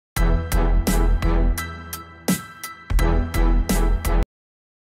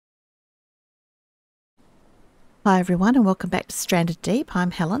Hi everyone and welcome back to Stranded Deep. I'm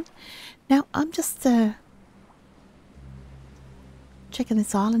Helen. Now I'm just checking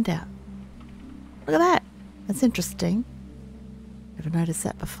this island out. Look at that. That's interesting. Never noticed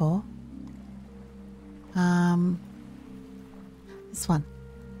that before. This one.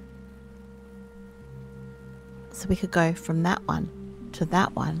 So we could go from that one to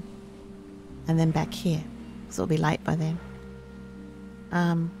that one and then back here. So it'll be late by then.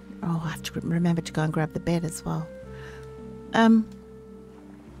 Oh, I have to remember to go and grab the bed as well.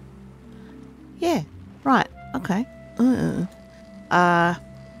 Yeah, right, okay.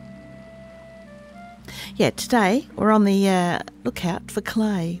 Yeah, today we're on the lookout for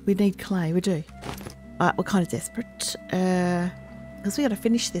clay. We need clay, we do. We're kind of desperate, because we got to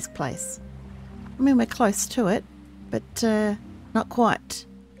finish this place. I mean, we're close to it, but not quite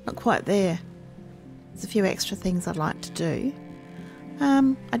there. There's a few extra things I'd like to do.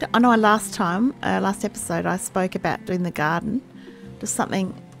 I know last episode I spoke about doing the garden, just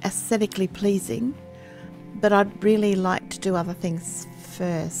something aesthetically pleasing, but I'd really like to do other things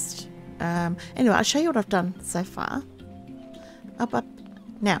first. Anyway, I'll show you what I've done so far. Up.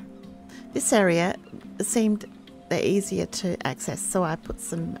 Now, this area seemed easier to access, so I put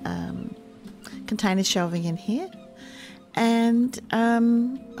some container shelving in here and a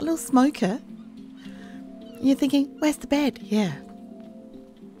little smoker. You're thinking, where's the bed? Yeah.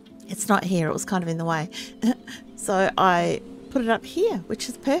 It's not here, it was kind of in the way. So I put it up here, which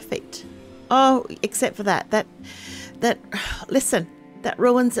is perfect. Oh, except for that listen, that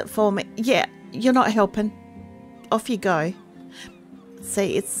ruins it for me. Yeah, you're not helping. Off you go.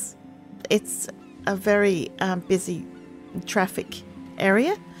 See, it's a very busy traffic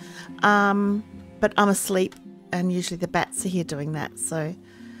area. But I'm asleep and usually the bats are here doing that, so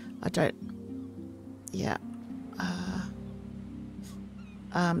I don't, yeah.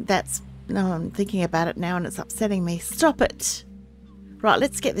 No, I'm thinking about it now and it's upsetting me. Stop it. Right,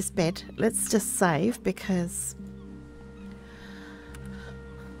 let's get this bed. Let's just save because...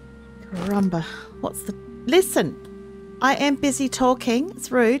 Caramba. What's the... Listen! I am busy talking.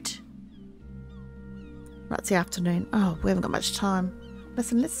 It's rude. Right, it's the afternoon. Oh, we haven't got much time.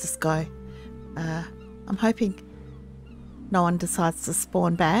 Listen, let's just go. I'm hoping no one decides to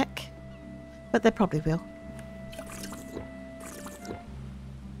spawn back, but they probably will.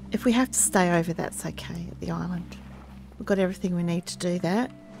 If we have to stay over, that's okay at the island. We've got everything we need to do that.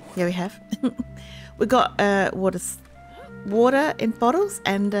 Yeah, we have. We've got water in bottles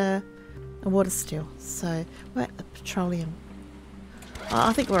and a water still. So, we're at the petroleum. Oh,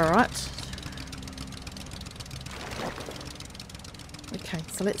 I think we're alright. Okay,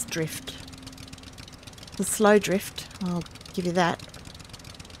 so let's drift. The slow drift, I'll give you that.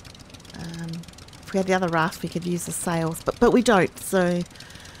 If we had the other raft, we could use the sails, but we don't, so...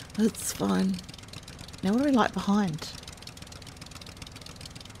 That's fine. Now what do we like behind?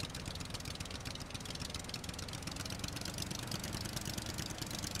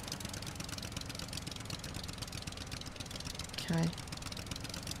 Okay.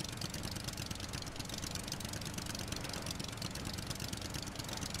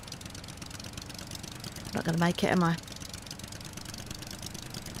 Not going to make it, am I?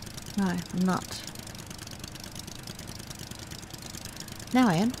 No, I'm not. Now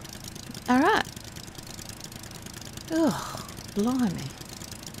I am. Alright. Oh, blimey.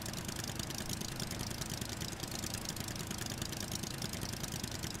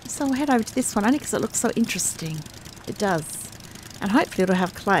 So we'll head over to this one only because it looks so interesting. It does. And hopefully it'll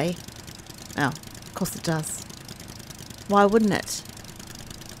have clay. Oh, of course it does. Why wouldn't it?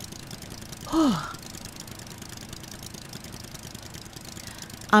 Oh.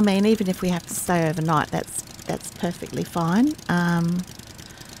 I mean, even if we have to stay overnight, that's perfectly fine.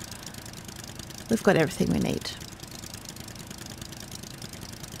 We've got everything we need.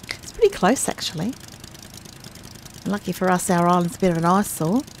 It's pretty close, actually. Lucky for us, our island's a bit of an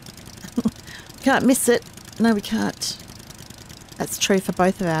eyesore. Can't miss it. No, we can't. That's true for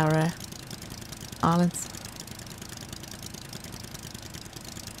both of our islands.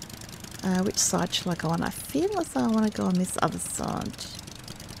 Which side shall I go on? I feel as though I want to go on this other side.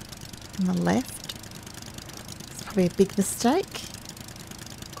 On the left. It's probably a big mistake.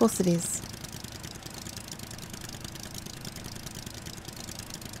 Of course it is.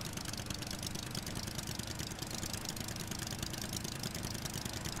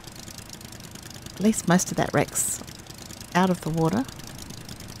 At least most of that wreck's out of the water.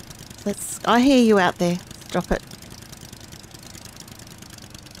 So I hear you out there. Drop it.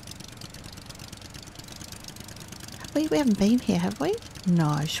 We haven't been here, have we?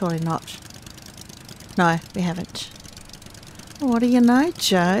 No, surely not. No, we haven't. What do you know,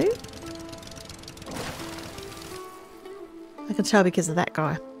 Joe? I can tell because of that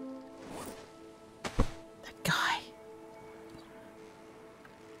guy. That guy.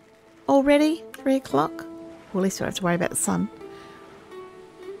 Already 3 o'clock? Well, at least we don't have to worry about the sun.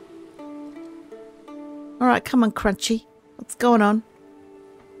 Alright, come on, Crunchy. What's going on?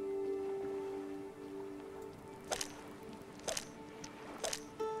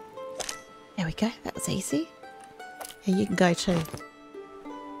 There we go. That was easy. Yeah, you can go too.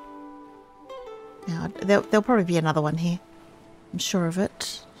 Now, there'll probably be another one here. I'm sure of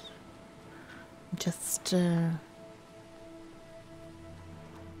it. Just,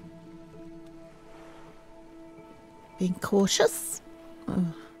 being cautious.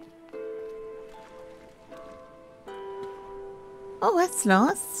 Oh, that's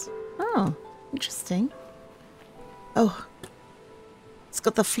nice. Oh, interesting. Oh, it's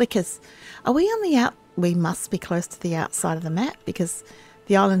got the flickers. Are we on the out? We must be close to the outside of the map because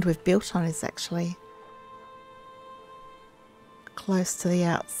the island we've built on is actually close to the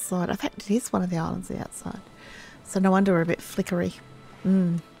outside. In fact, it is one of the islands the outside. So no wonder we're a bit flickery.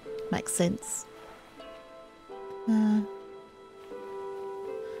 Makes sense. And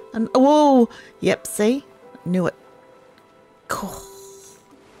oh, yep. See, knew it. Cool.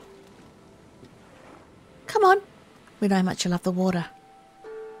 Come on. We know how much you love the water.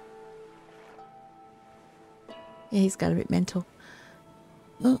 Yeah, he's going a bit mental.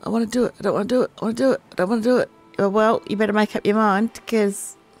 Oh, I want to do it. I don't want to do it. I want to do it. I don't want to do it. Oh, well, you better make up your mind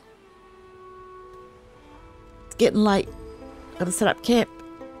because it's getting late. Got to set up camp.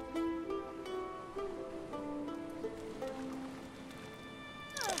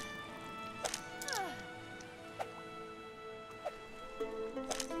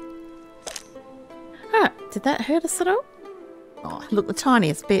 Alright, did that hurt us at all? Oh, look, the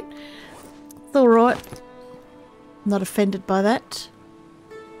tiniest bit. It's alright. Not offended by that.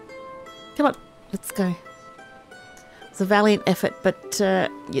 Come on, let's go. It's a valiant effort, but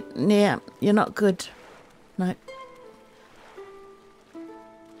yeah, you're not good. No.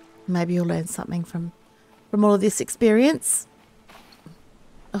 Maybe you'll learn something from all of this experience.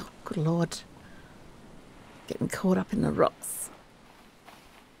 Oh, good Lord. Getting caught up in the rocks.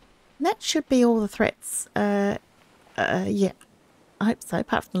 And that should be all the threats. Yeah. I hope so,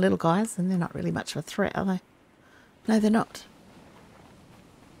 apart from the little guys, and they're not really much of a threat, are they? No, they're not.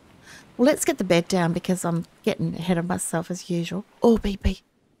 Well, let's get the bed down because I'm getting ahead of myself as usual. Oh, BP.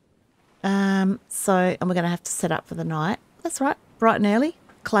 And we're going to have to set up for the night. That's right, bright and early.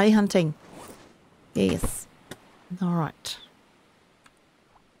 Clay hunting. Yes. All right.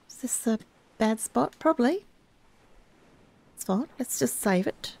 Is this a bad spot? Probably. It's fine. Let's just save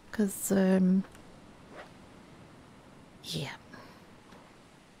it because, yeah.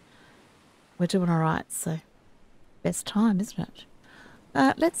 We're doing all right, so best time, isn't it?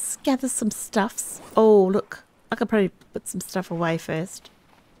 Let's gather some stuffs. Oh, look. I could probably put some stuff away first.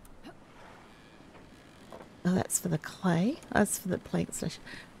 Oh, that's for the clay. That's for the plank station.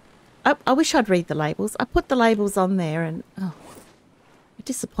 I wish I'd read the labels. I put the labels on there and... oh, I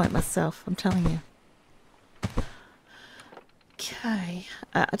disappoint myself, I'm telling you. Okay.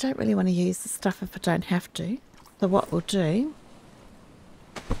 I don't really want to use the stuff if I don't have to. So what we'll do...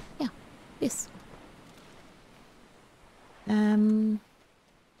 yeah, this.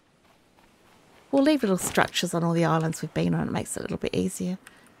 We'll leave little structures on all the islands we've been on. It makes it a little bit easier.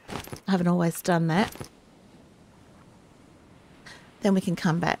 I haven't always done that. Then we can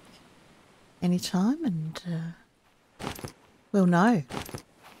come back anytime and we'll know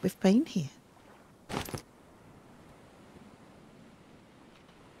we've been here.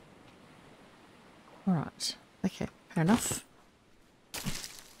 All right. Okay, fair enough.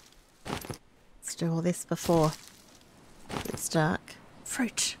 Let's do all this before it's dark.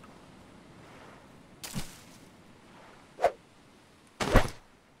 Fruit.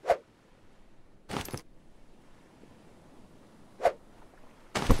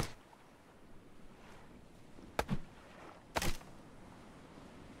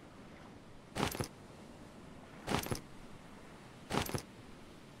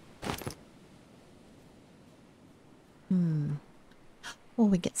 Oh,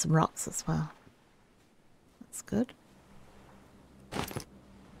 we get some rocks as well. That's good.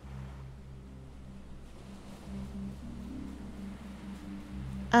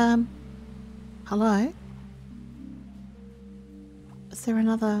 Hello? Is there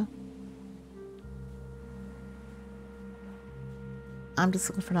another... I'm just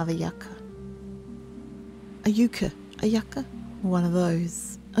looking for another yucca. A yucca. A yucca? One of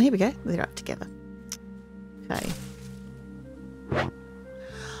those. Oh, here we go. They're up together. Okay.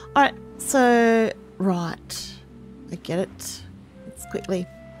 Alright, so... right. I get it. Let's quickly...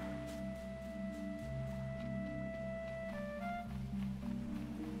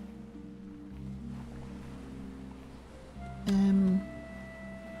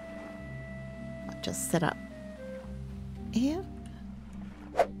 just set up here.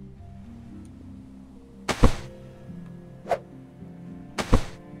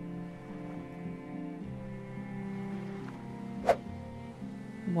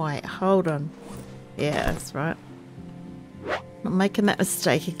 Wait, hold on. Yeah, that's right. Not making that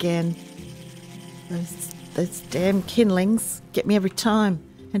mistake again. Those damn kindlings get me every time.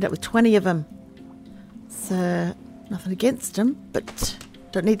 End up with 20 of them. So, nothing against them, but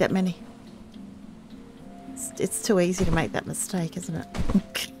don't need that many. It's too easy to make that mistake, isn't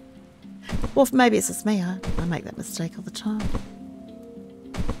it? Or maybe it's just me. I make that mistake all the time.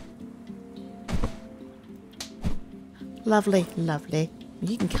 Lovely, lovely.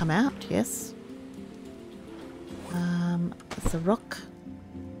 You can come out, yes. There's a rock.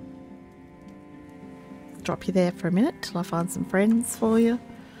 Drop you there for a minute till I find some friends for you.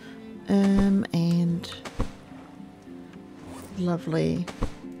 And lovely.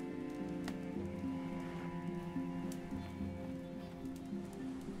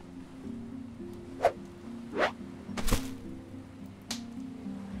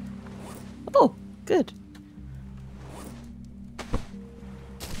 Oh, good.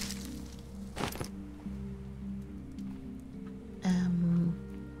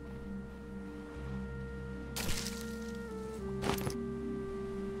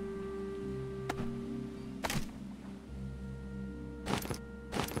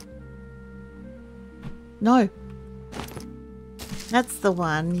 No. That's the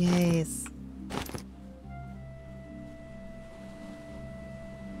one, yes.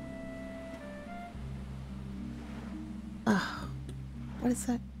 Oh, what is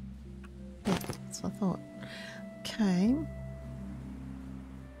that? Yeah, that's what I thought. Okay.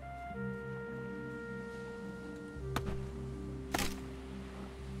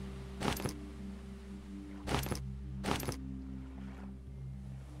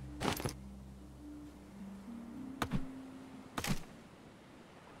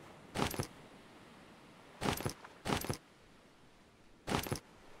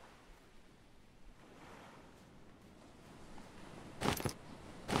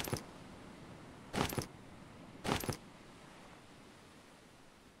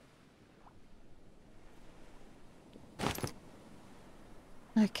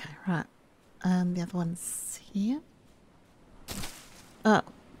 Okay, right. The other one's here. Oh,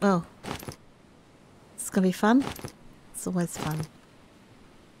 oh. It's gonna be fun. It's always fun.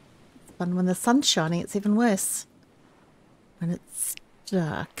 It's fun when the sun's shining. It's even worse when it's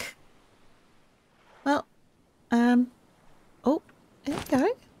dark. Well, oh, there we go.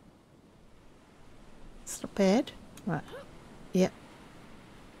 It's not bad. Right. Yep.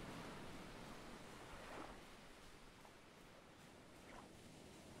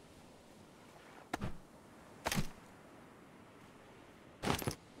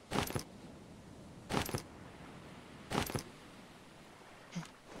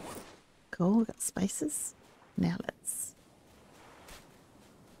 Cool, we've got spaces. Now let's...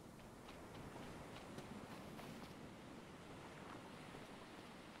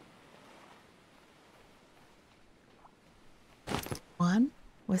 One.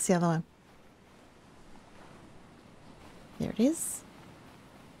 Where's the other one? There it is.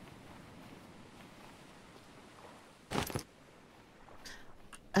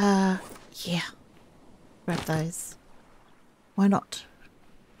 Yeah. Grab those. Why not?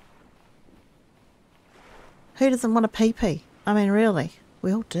 Who doesn't want a PP? I mean, really,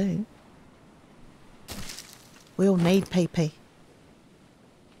 we all do. We all need PP.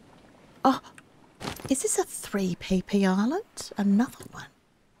 Oh, is this a 3 PP island? Another one.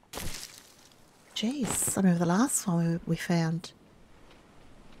 Jeez, I remember the last one we found.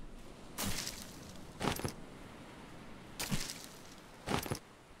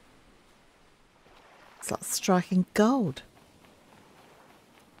 It's like striking gold.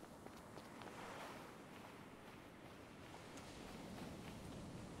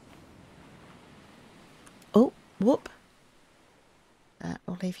 Oh, whoop.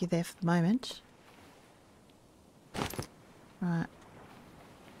 I'll leave you there for the moment. Right.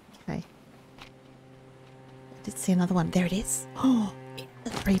 Okay. I did see another one. There it is. Oh, the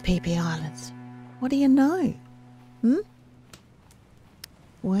 3 PP island. What do you know? Hmm?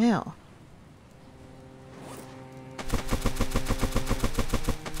 Wow.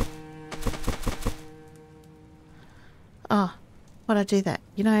 Oh, why'd I do that?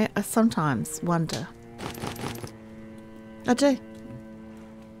 You know, I sometimes wonder. I do.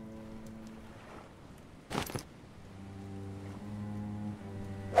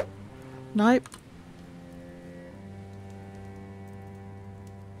 Nope.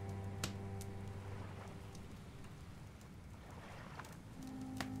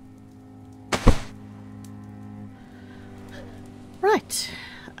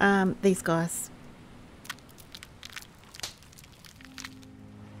 Right. These guys.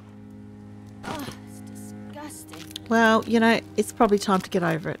 Oh, it's disgusting. Well, you know, it's probably time to get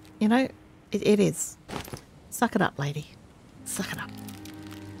over it. You know, it is. Suck it up, lady. Suck it up.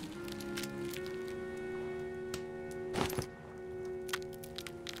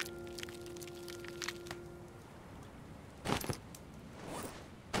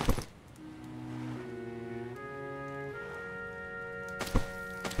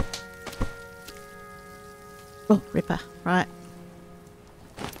 Oh, Ripper. Right.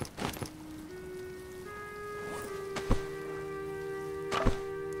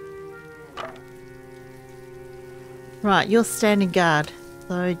 Right, you're standing guard.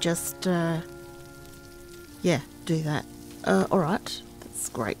 So just, yeah, do that. Alright. That's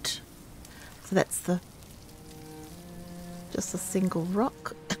great. So that's just a single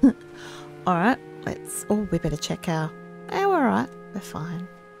rock. Alright, oh, we better check our, we're alright. We're fine.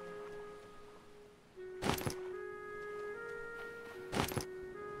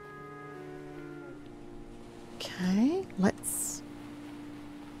 Okay, let's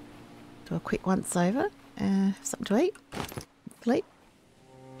do a quick once over. Have something to eat. Sleep.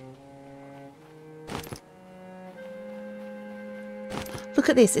 Look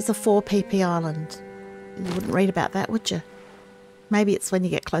at this, it's a 4 PP island. You wouldn't read about that, would you? Maybe it's when you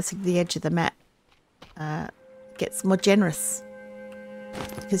get closer to the edge of the map. It gets more generous.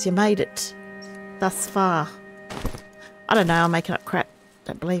 Because you made it thus far. I don't know, I'm making up crap.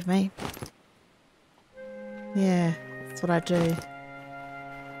 Don't believe me. Yeah, that's what I do.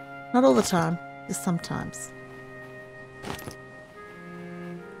 Not all the time, just sometimes.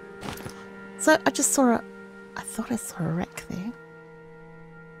 So I just saw I thought I saw a wreck there.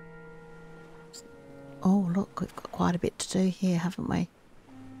 Oh, look, we've got quite a bit to do here, haven't we?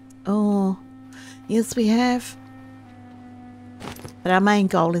 Oh, yes we have. But our main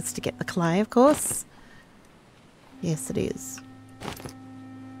goal is to get the clay, of course. Yes, it is.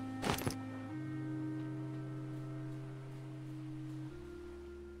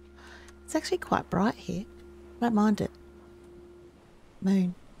 It's actually quite bright here. I don't mind it.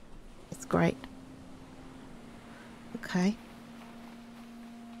 Moon. It's great. Okay.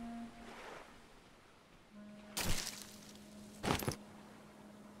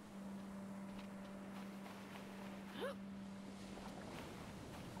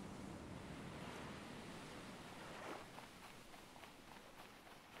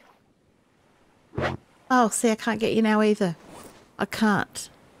 Oh, see, I can't get you now either. I can't.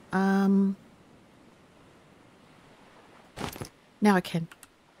 Now I can.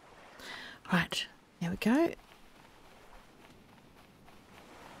 Right, there we go.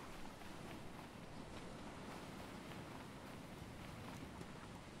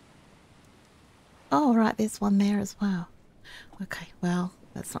 Oh, right, there's one there as well. Okay, well,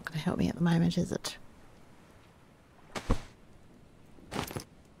 that's not going to help me at the moment, is it?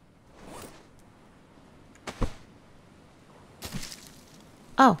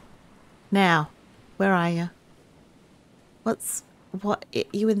 Oh, now, where are you? What,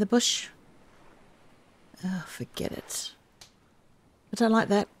 you in the bush? Oh, forget it. I don't like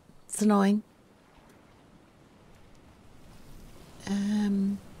that. It's annoying.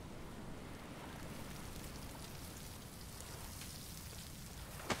 Okay,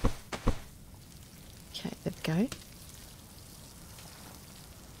 there we go.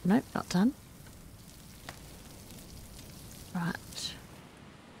 Nope, not done. Right.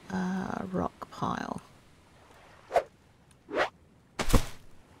 Rock pile.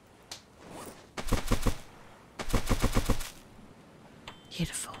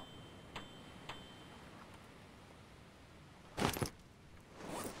 Beautiful.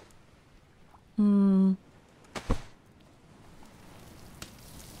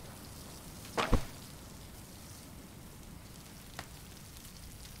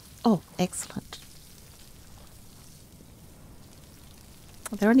 Oh, excellent.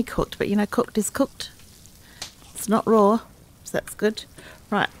 They're only cooked, but you know, cooked is cooked. It's not raw, so that's good.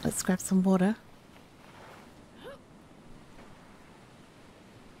 Right, let's grab some water.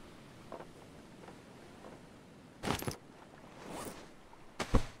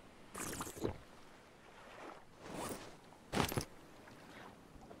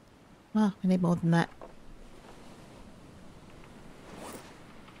 Well, we need more than that.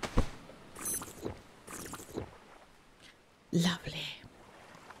 Lovely.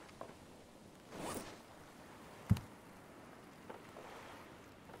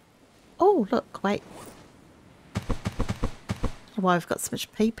 Oh, look, wait. I don't know why I've got so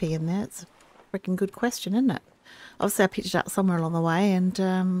much PP in there. It's a freaking good question, isn't it? Obviously, I picked it up somewhere along the way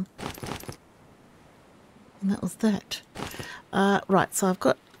and And that was that. Right, so I've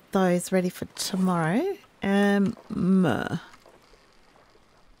got those ready for tomorrow. Need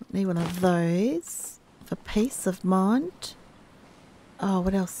one of those for peace of mind. Oh,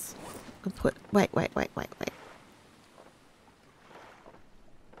 what else? I can put. Wait.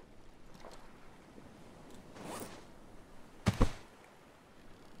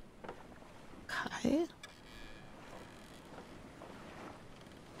 Okay.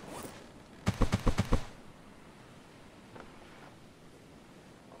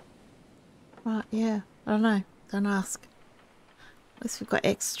 Right, yeah. I don't know. Don't ask. At least we've got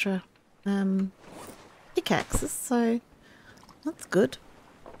extra pickaxes, so that's good.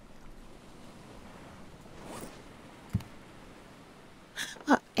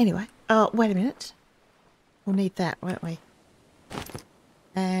 Oh, anyway. Oh, wait a minute. We'll need that, won't we?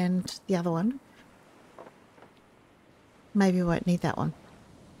 And the other one. Maybe we won't need that one.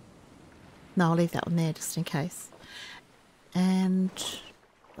 No, I'll leave that one there just in case. And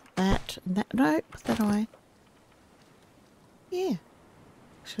put that and that. No, put that away. Yeah.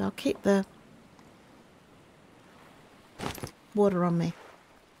 Actually, I'll keep the water on me.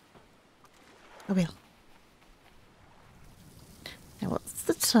 I will. Now, what's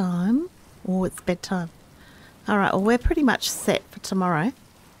the time? Oh, it's bedtime. Alright, well, we're pretty much set for tomorrow.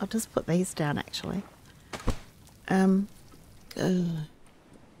 I'll just put these down, actually. Do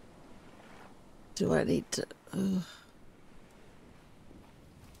I need to... I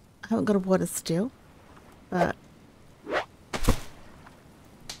haven't got a water still, but...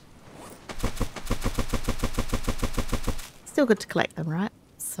 Still good to collect them, right?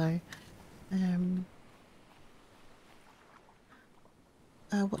 So,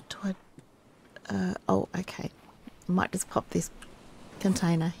 what do I... oh, okay. I might just pop this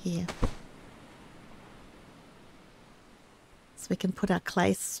container here. So we can put our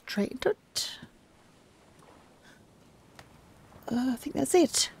clay straight into it. I think that's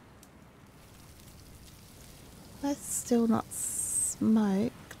it. That's still not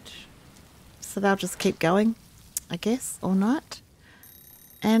smoked. So they'll just keep going, I guess, all night.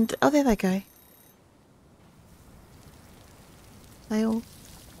 And, oh, there they go. They all...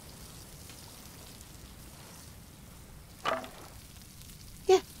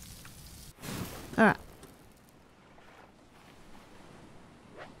 Yeah. Alright.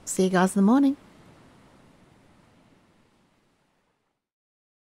 See you guys in the morning.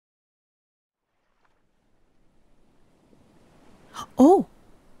 Oh!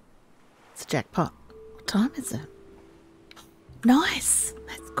 It's a jackpot. What time is it? Nice!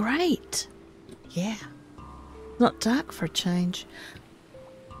 That's great! Yeah. Not dark for a change.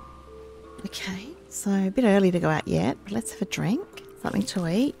 Okay, so a bit early to go out yet, but let's have a drink. Something to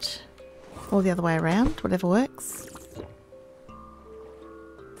eat. Or the other way around, whatever works.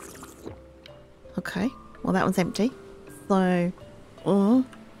 Okay, well that one's empty. So,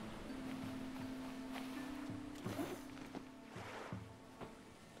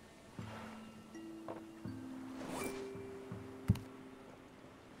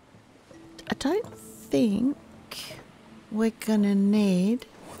 I don't think we're gonna need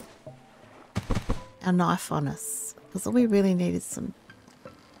our knife on us, because all we really need is some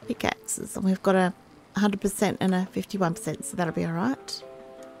pickaxes, and we've got a 100% and a 51%, so that'll be all right.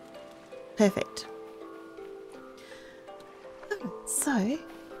 Perfect. So,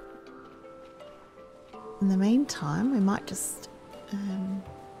 in the meantime, we might just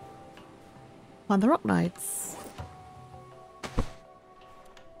find the rock nodes.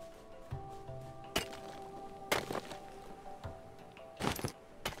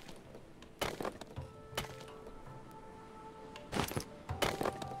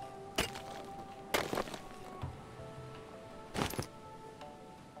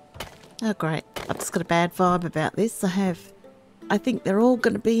 Oh great, I've just got a bad vibe about this. I think they're all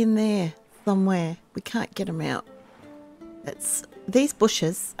going to be in there somewhere. We can't get them out. These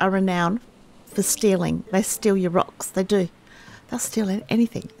bushes are renowned for stealing. They steal your rocks, they do. They'll steal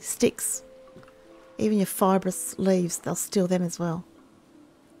anything, sticks. Even your fibrous leaves, they'll steal them as well.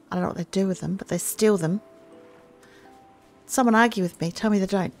 I don't know what they do with them, but they steal them. Someone argue with me, tell me they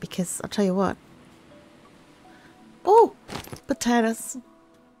don't, because I'll tell you what. Oh, potatoes.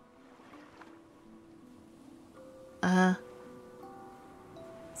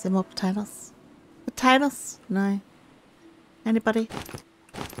 Is there more potatoes? Potatoes? No. Anybody?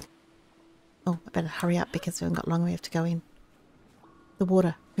 Oh, I better hurry up because we haven't got long. We have to go in. The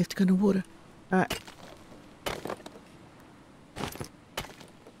water. We have to go in the water. Alright.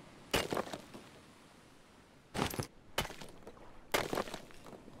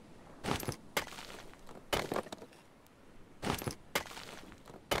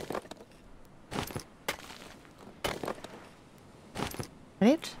 That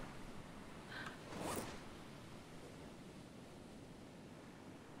it?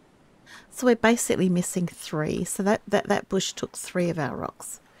 So we're basically missing 3. So that bush took 3 of our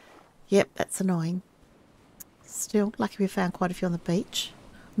rocks. Yep, that's annoying. Still, lucky we found quite a few on the beach.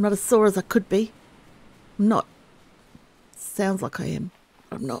 I'm not as sore as I could be. I'm not. Sounds like I am.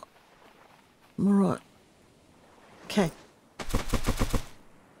 I'm not. I'm alright. Okay.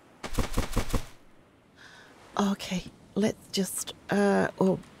 Okay, let's just,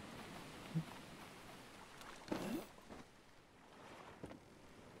 oh.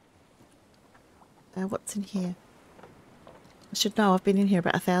 What's in here? I should know, I've been in here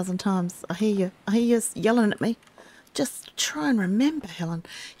about 1,000 times. I hear you. I hear you yelling at me. Just try and remember, Helen.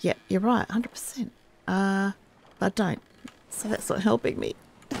 Yeah, you're right, 100%. I don't. So that's not helping me.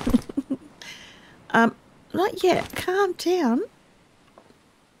 Not yet. Calm down.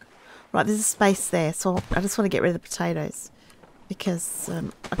 Right, there's a space there, so I just want to get rid of the potatoes. Because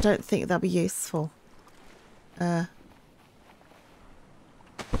I don't think they'll be useful. There,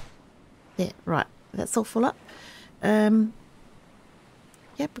 right. That's all full up. Yep,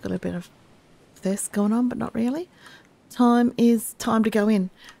 we've got a bit of thirst going on, but not really. Time to go in.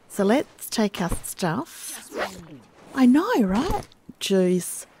 So let's take our stuff. I know, right?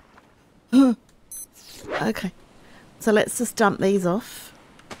 Jeez. Okay. So let's just dump these off.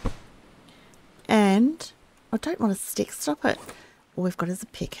 And I don't want a stick. Stop it. All we've got is a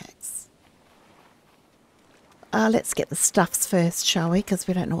pickaxe. Let's get the stuffs first, shall we? Because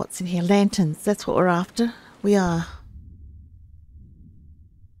we don't know what's in here. Lanterns. That's what we're after. We are.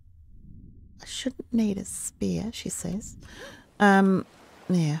 I shouldn't need a spear, she says. Yeah.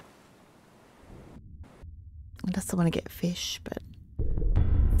 Unless I want to get fish, but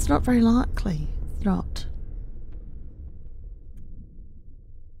it's not very likely. It's not.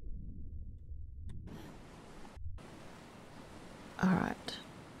 Alright.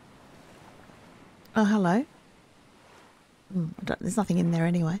 Oh, hello. There's nothing in there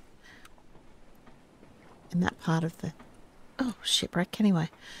anyway. In that part of the... Oh, shipwreck anyway.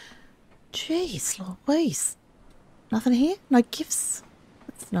 Jeez Louise. Nothing here? No gifts?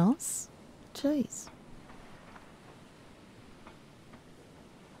 That's nice. Jeez.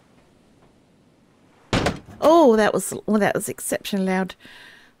 Oh, that was exceptionally loud.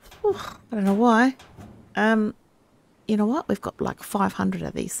 Whew, I don't know why. You know what? We've got like 500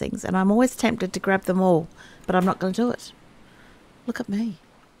 of these things, and I'm always tempted to grab them all, but I'm not going to do it. Look at me.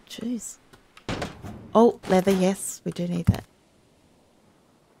 Jeez. Oh, leather, yes, we do need that.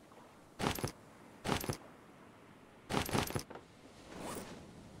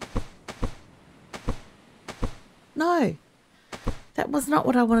 No. That was not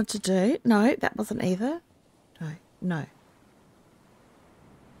what I wanted to do. No, that wasn't either. No, no.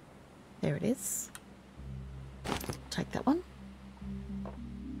 There it is. Take that one.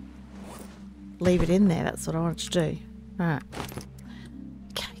 Leave it in there. That's what I wanted to do. Alright.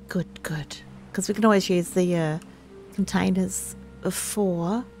 Okay, good, good. Because we can always use the containers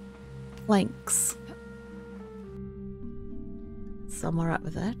for planks. So I'm alright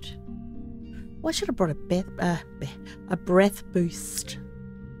with that. Well, I should have brought a breath boost.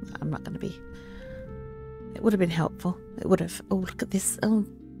 I'm not going to be... It would have been helpful. It would have... Oh, look at this. Oh,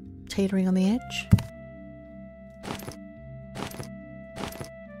 teetering on the edge.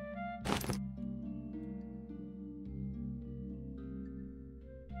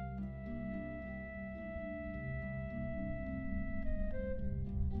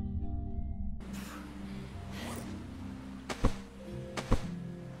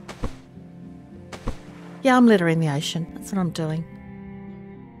 Yeah, I'm littering the ocean. That's what I'm doing.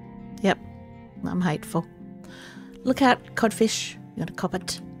 Yep, I'm hateful. Look out, codfish. You're gonna cop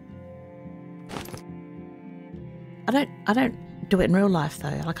it. I don't do it in real life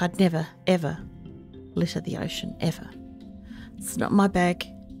though. Like I'd never, ever litter the ocean, ever. It's not my bag.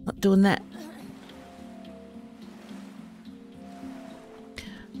 Not doing that.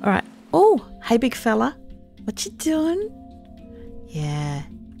 Alright. Oh, hey big fella. What you doing? Yeah.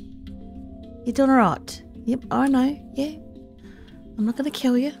 You doing alright? Yep, I know, yeah. I'm not going to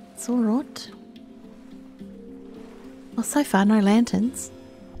kill you. It's alright. Well, so far, no lanterns.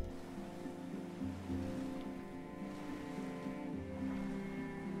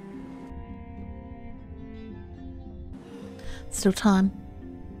 Still time.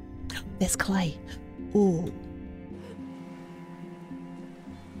 There's clay. Ooh.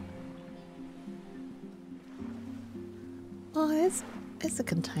 Oh, there's a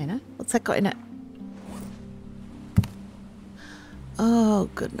container. What's that got in it? Oh,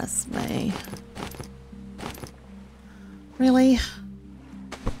 goodness me. Really?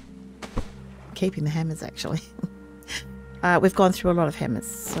 Keeping the hammers, actually. We've gone through a lot of hammers,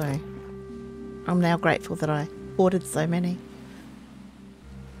 so I'm now grateful that I ordered so many.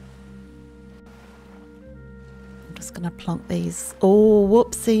 I'm just going to plonk these. Oh,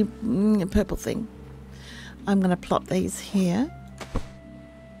 whoopsie, purple thing. I'm going to plop these here.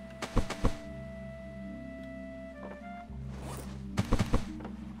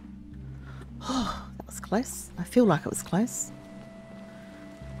 Oh, that was close. I feel like it was close.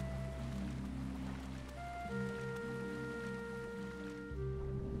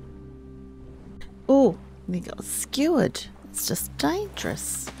 Oh, we got skewered. It's just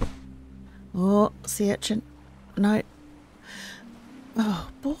dangerous. Oh, sea urchin. No. Oh,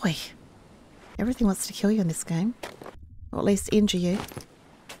 boy. Everything wants to kill you in this game. Or at least injure you.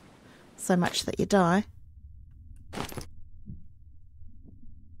 So much that you die.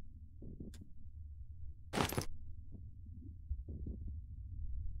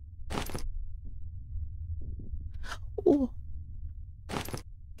 Oh.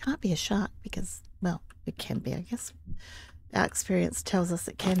 Can't be a shark because, well, it can be, I guess. Our experience tells us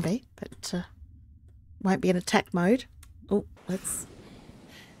it can be, but won't be in attack mode. Oh, let's...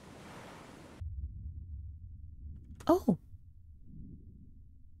 Oh.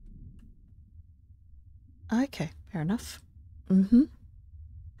 Okay, fair enough. Mm-hmm.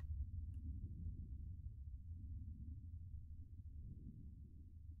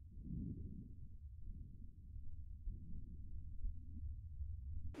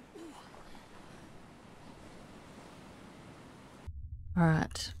 All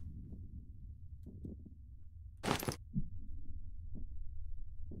right.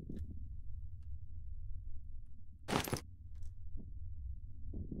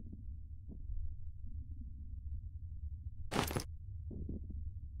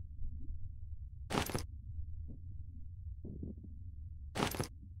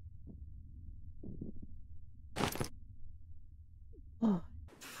 Oh.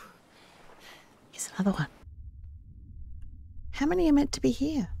 Here's another one. How many are meant to be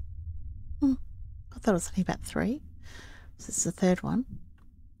here? I thought it was only about 3. So this is the 3rd one.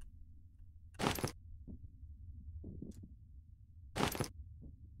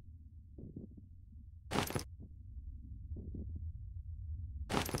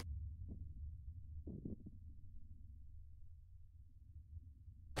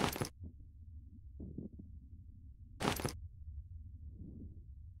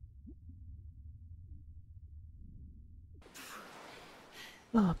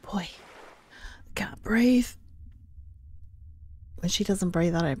 Oh boy. I can't breathe. When she doesn't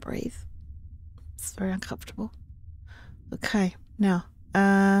breathe, I don't breathe. It's very uncomfortable. Okay, now,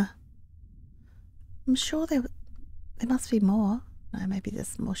 I'm sure there must be more. No, maybe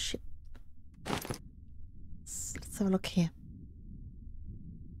there's more shit. Let's have a look here.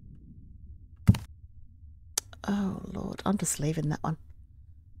 Oh Lord, I'm just leaving that one.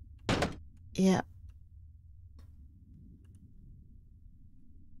 Yeah.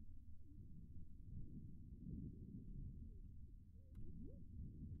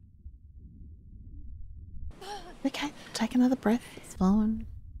 Okay, take another breath. It's fine.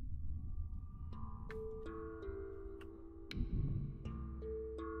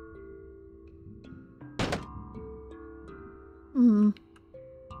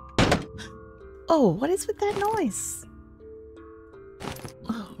 Oh, what is with that noise?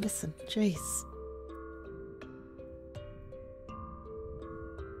 Oh, listen, jeez.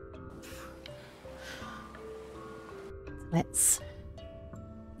 Let's...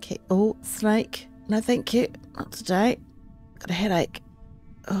 Okay, oh, snake. No, thank you. Not today. Got a headache.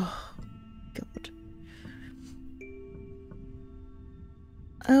 Oh, God.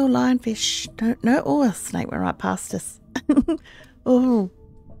 Oh, lionfish. No. Oh, a snake went right past us. Oh.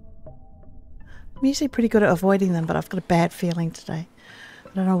 I'm usually pretty good at avoiding them, but I've got a bad feeling today.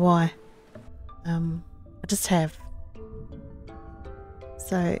 I don't know why. I just have.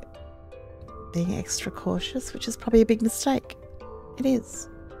 So, being extra cautious, which is probably a big mistake. It is.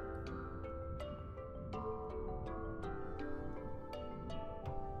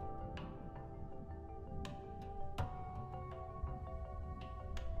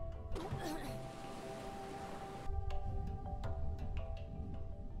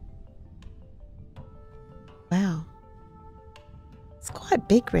 Wow. It's quite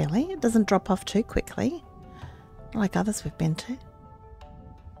big, really. It doesn't drop off too quickly, like others we've been to.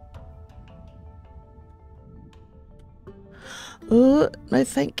 Oh, no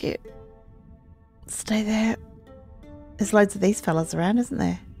thank you. Stay there. There's loads of these fellas around, isn't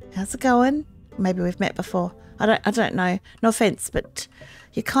there? How's it going? Maybe we've met before. I don't know. No offense, but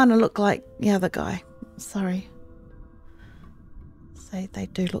you kind of look like the other guy. Sorry. They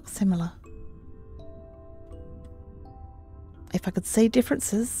do look similar. If I could see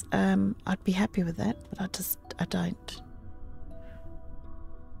differences, I'd be happy with that, but I don't.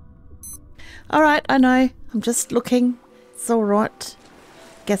 Alright, I know. I'm just looking. It's alright.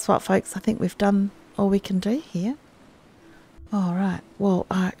 Guess what, folks? I think we've done all we can do here. Alright. Well,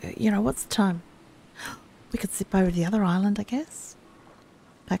 you know, what's the time? We could zip over to the other island, I guess.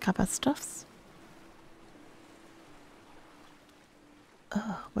 Pack up our stuffs.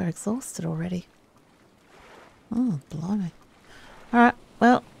 Oh, we're exhausted already. Oh, blimey. Alright,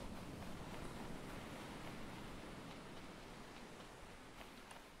 well.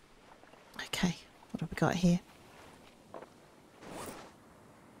 Okay, what have we got here?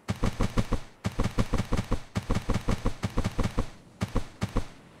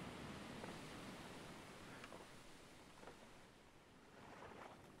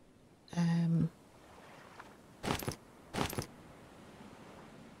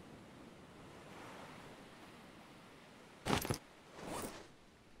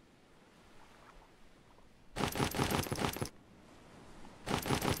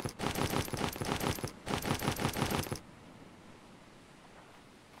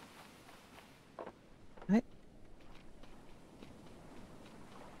 Right.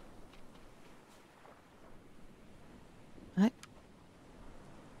 Right.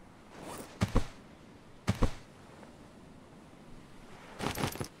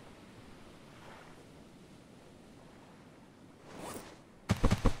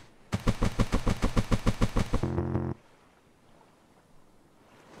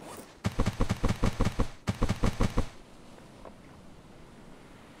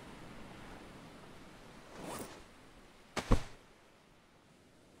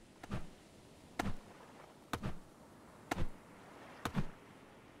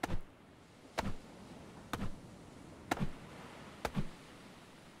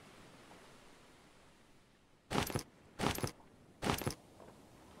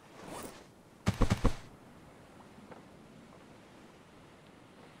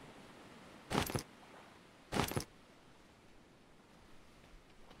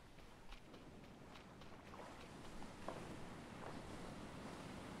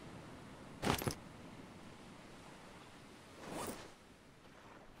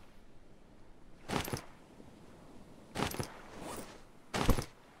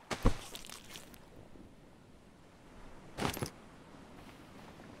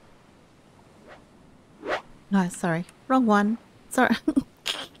 No, sorry. Wrong one. Sorry.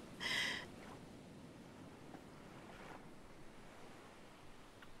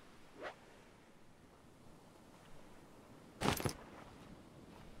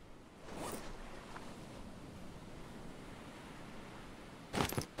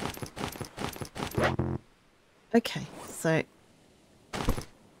 Okay, so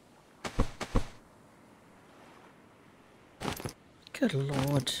good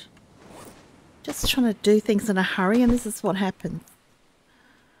Lord. Just trying to do things in a hurry and this is what happens.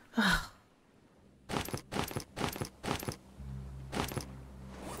 Oh.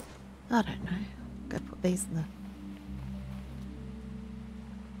 I don't know. Go put these in the...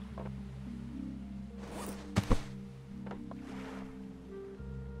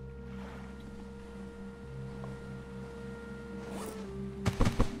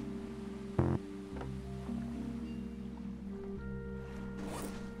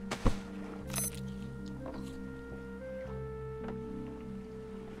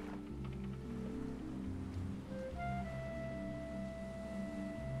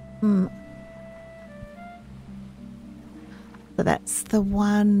 So that's the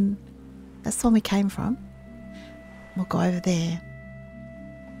one we came from. We'll go over there.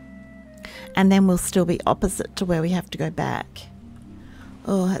 And then we'll still be opposite to where we have to go back.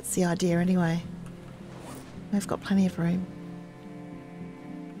 Oh, that's the idea anyway. We've got plenty of room.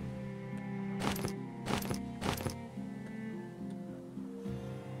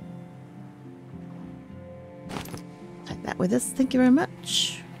 Take that with us, thank you very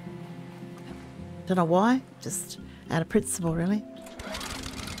much. Don't know why, just out of principle really.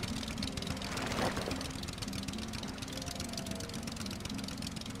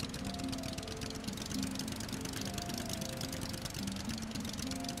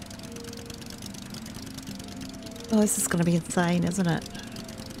 Oh, this is going to be insane, isn't it?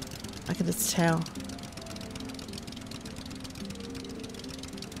 I can just tell.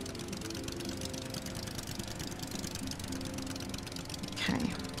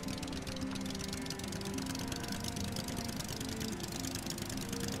 Okay.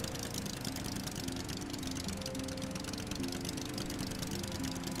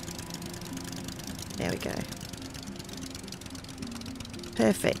 There we go.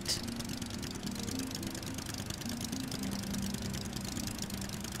 Perfect.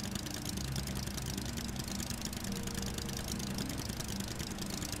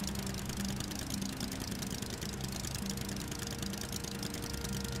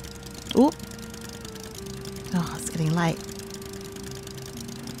 Oop. Oh, it's getting late.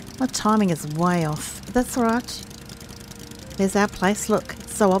 My timing is way off, but that's alright. There's our place. Look,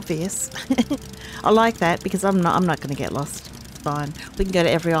 it's so obvious. I like that because I'm not going to get lost. It's fine. We can go to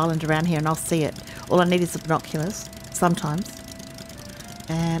every island around here and I'll see it. All I need is the binoculars, sometimes.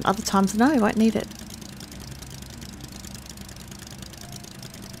 And other times, no, I won't need it.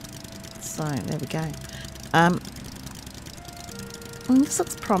 So, there we go. This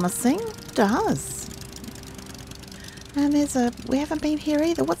looks promising. It does. And we haven't been here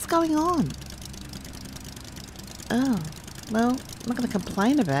either. What's going on? Oh, well, I'm not going to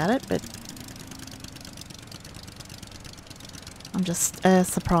complain about it, but I'm just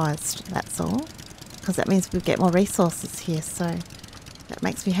surprised, that's all. Because that means we get more resources here, so that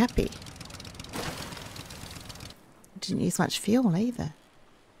makes me happy. Didn't use much fuel either.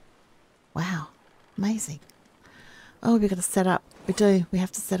 Wow, amazing. Oh, we've got to set up. We do. We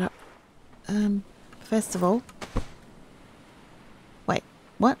have to set up. First of all. Wait,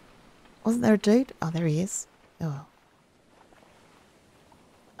 what? Wasn't there a dude? Oh, there he is. Oh.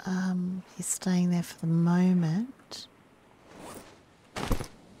 He's staying there for the moment.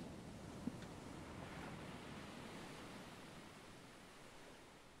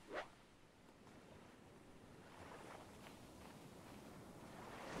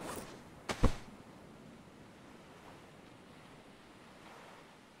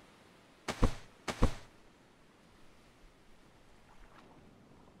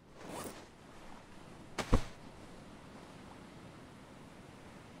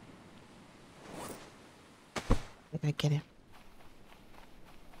 Go get him.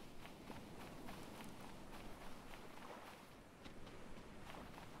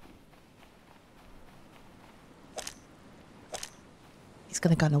 He's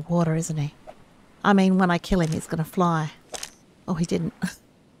going to go in the water, isn't he? I mean, when I kill him, he's going to fly. Oh, he didn't.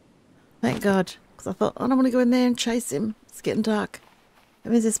 Thank God. Because I thought, I don't want to go in there and chase him. It's getting dark.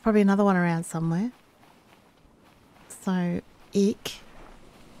 That means there's probably another one around somewhere. So, eek.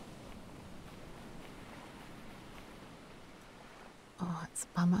 Oh, it's a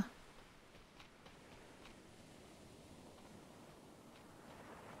bummer.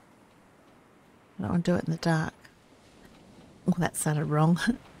 I don't want to do it in the dark. Oh, that sounded wrong.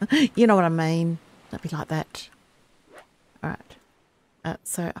 You know what I mean. Don't be like that. Alright.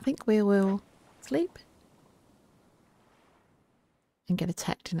 So I think we will sleep. And get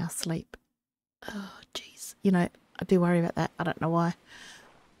attacked in our sleep. Oh, jeez. You know, I do worry about that. I don't know why.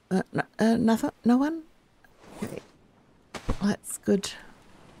 Nothing? No one? Okay. That's good.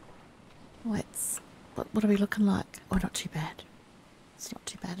 Let's... What are we looking like? Oh, not too bad. It's not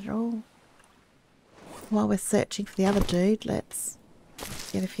too bad at all. While we're searching for the other dude, let's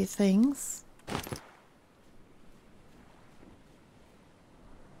get a few things.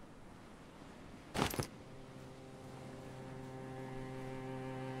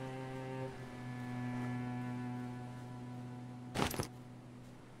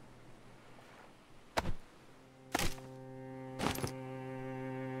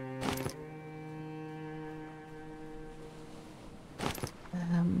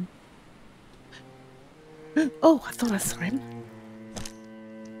 Oh, I thought I saw him.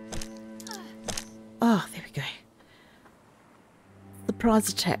 Oh, there we go. Surprise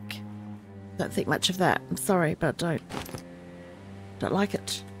attack. Don't think much of that. I'm sorry, but I don't like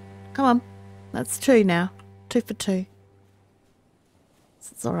it. Come on. That's 2 now. 2 for 2.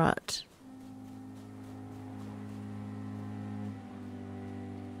 It's alright.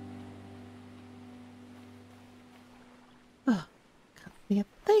 Oh, can't see a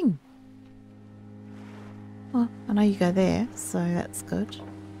thing. Well, I know you go there, so that's good.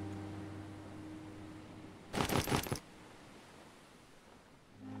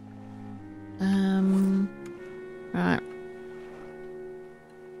 Right.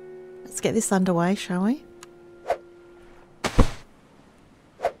 Let's get this underway, shall we?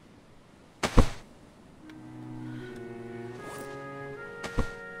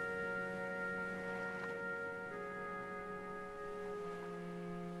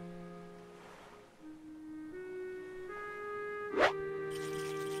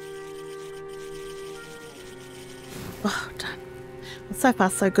 Oh, done. Well, so far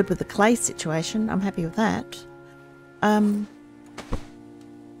so good with the clay situation. I'm happy with that.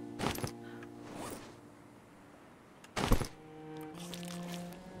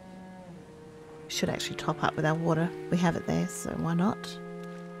 Should actually top up with our water. We have it there, so why not?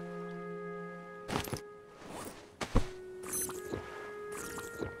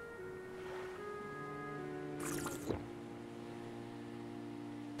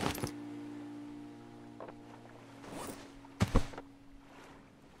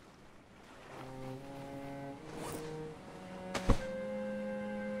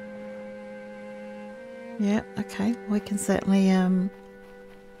 Yeah, okay. We can certainly, I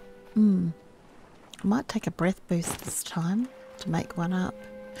might take a breath boost this time to make one up.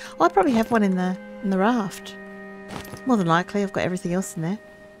 Oh, I probably have one in the raft. More than likely, I've got everything else in there.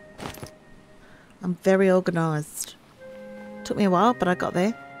 I'm very organised. Took me a while, but I got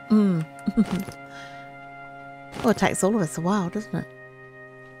there. Well, it takes all of us a while, doesn't it?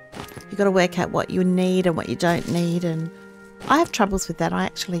 You've got to work out what you need and what you don't need, and I have troubles with that. I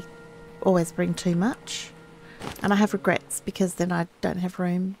actually always bring too much, and I have regrets because then I don't have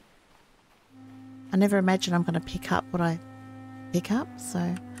room. I never imagine I'm going to pick up what I pick up, so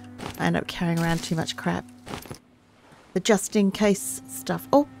I end up carrying around too much crap. The just in case stuff.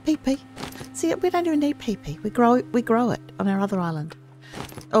 Oh, PP. See, we don't even need PP. We grow it on our other island.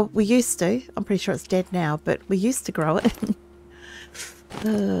 Oh, we used to. I'm pretty sure it's dead now, but we used to grow it.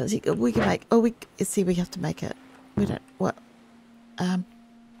 We can make. Oh, we see. We have to make it. We don't. What?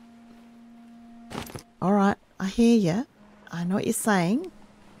 All right. I hear you. I know what you're saying.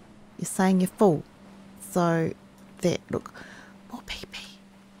 You're saying you're full. So, there. Look, more PP.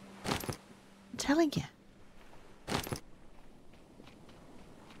 I'm telling you.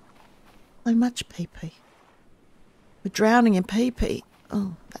 So much PP. We're drowning in PP.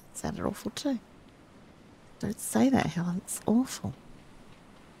 Oh, that sounded awful too. Don't say that, Helen. It's awful.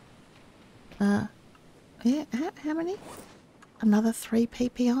 Yeah, how many? Another 3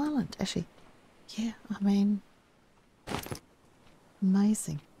 PP island. Actually, yeah, I mean,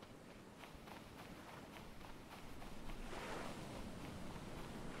 amazing.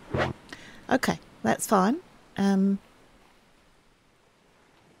 Okay, that's fine.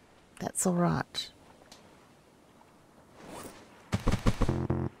 That's all right.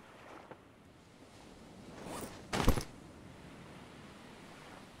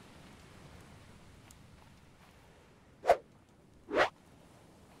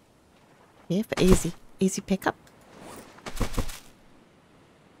 Yeah, for easy pickup.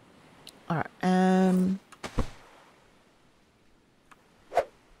 All right.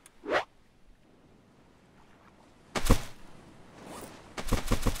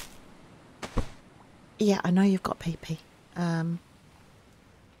 Yeah, I know you've got PP.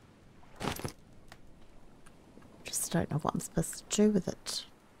 Just don't know what I'm supposed to do with it.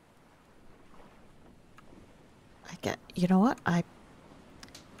 You know what? I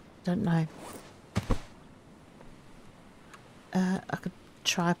don't know. I could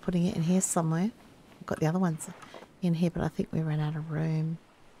try putting it in here somewhere. I've got the other ones in here, but I think we ran out of room.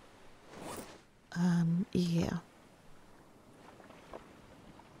 Yeah.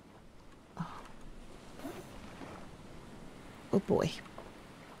 Oh boy.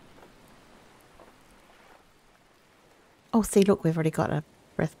 Oh, see, look, we've already got a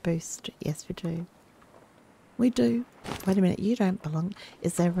breath boost. Yes, we do. We do. Wait a minute, you don't belong.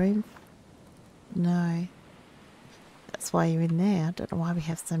 Is there room? No. That's why you're in there. I don't know why we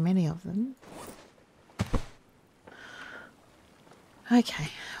have so many of them. Okay,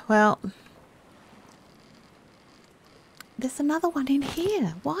 well. There's another one in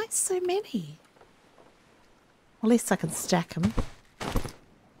here. Why so many? Well, at least I can stack them.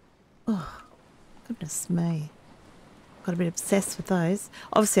 Oh, goodness me. Got a bit obsessed with those.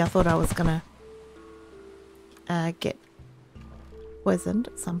 Obviously, I thought I was going to get poisoned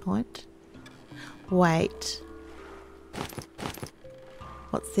at some point. Wait.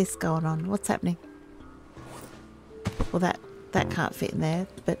 What's this going on? What's happening? Well, that can't fit in there,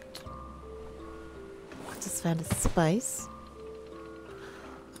 but I just found a space.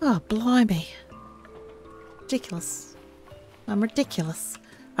 Oh, blimey. Ridiculous. I'm ridiculous.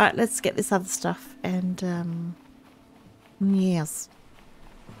 Alright, let's get this other stuff and, yes.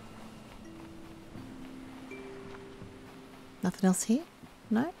 Nothing else here?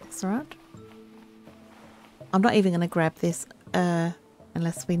 No? That's alright. I'm not even going to grab this,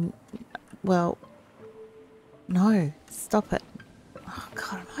 unless we... Well... No. Stop it. Oh,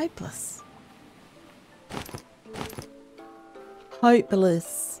 God, I'm hopeless.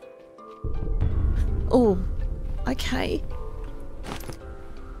 Hopeless. Oh, okay.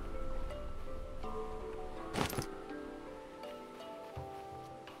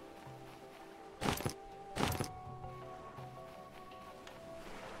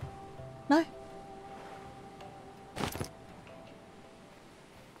 No.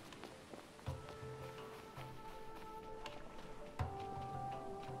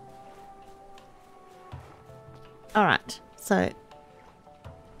 All right, so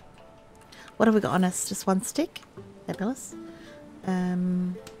what have we got on us? Just one stick? Fabulous.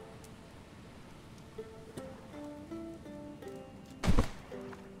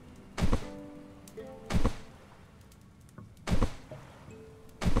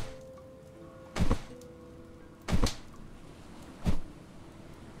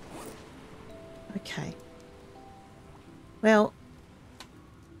 Well,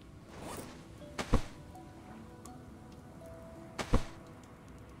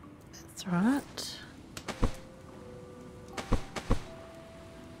 that's right.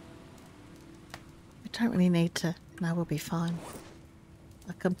 We don't really need to. No, we'll be fine.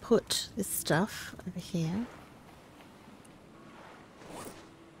 I can put this stuff over here.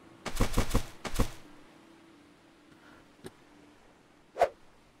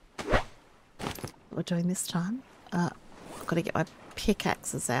 What we're doing this time. I've got to get my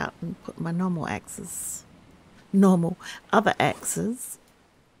pickaxes out and put my normal axes. Other axes.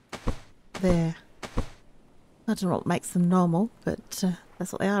 There. I don't know what makes them normal, but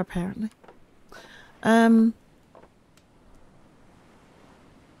that's what they are apparently. Alright,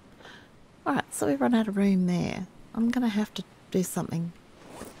 so we've run out of room there. I'm going to have to do something.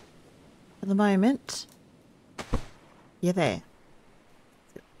 At the moment, you're there.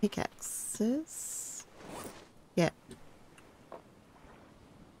 Pickaxes. Yeah.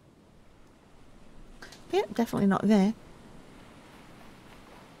 Yeah, definitely not there.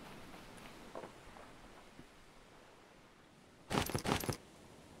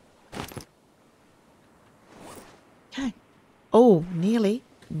 Okay. Oh, nearly.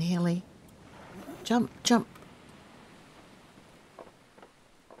 Nearly. Jump, jump.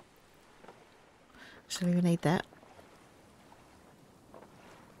 Actually, we need that.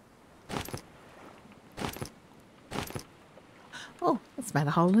 Oh, that's made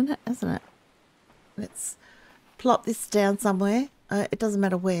a hole in it, hasn't it? Let's plop this down somewhere. It doesn't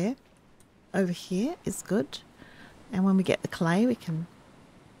matter where. Over here is good. And when we get the clay, we can...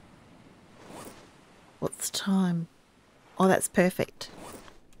 What's the time? Oh, that's perfect.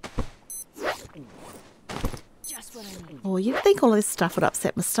 Just what I need. Oh, you'd think all this stuff would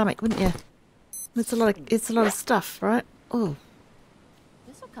upset my stomach, wouldn't you? It's a lot of stuff, right? Oh.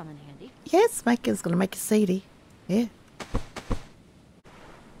 This'll come in handy. Yes, it's gonna make you seedy. Yeah.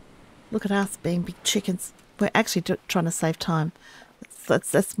 Look at us being big chickens. We're actually trying to save time.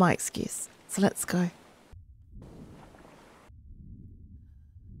 That's my excuse. So let's go.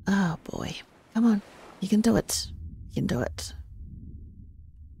 Oh boy. Come on. You can do it. You can do it.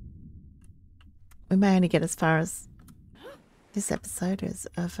 We may only get as far as this episode is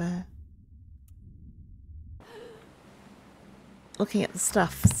of looking at the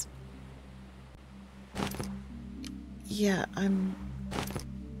stuffs. Yeah, I'm...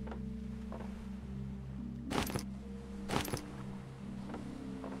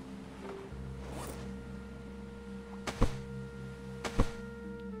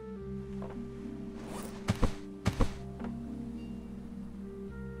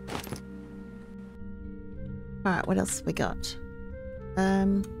 Alright, what else have we got?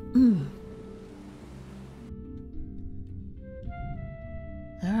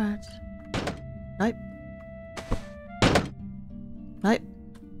 Alright. Nope. Nope.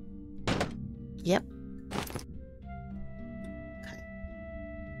 Yep. Okay.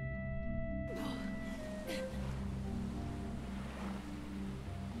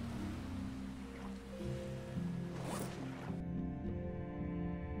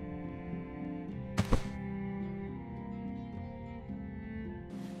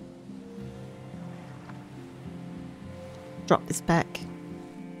 Drop this back.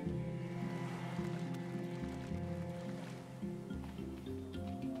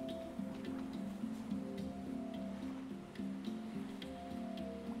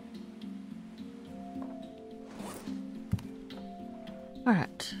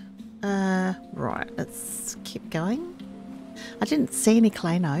 Alright. Right, let's keep going. I didn't see any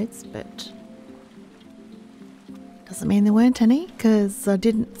clay nodes, but doesn't mean there weren't any, because I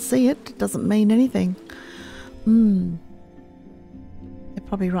didn't see it. It doesn't mean anything. They're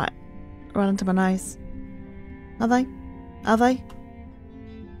probably right under my nose. Are they? Are they?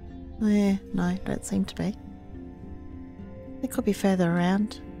 Yeah, no, don't seem to be. They could be further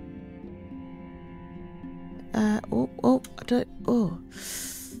around. There's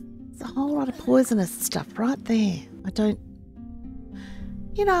a whole lot of poisonous stuff right there.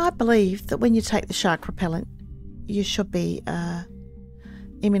 I believe that when you take the shark repellent, you should be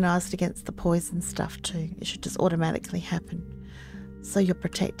immunised against the poison stuff too. It should just automatically happen. So you're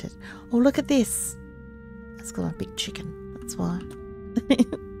protected. Oh, look at this. It's got a big chicken. That's why.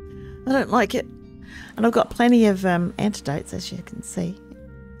 I don't like it. And I've got plenty of antidotes, as you can see,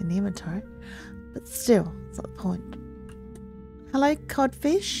 in the inventory. But still, it's not the point. Hello,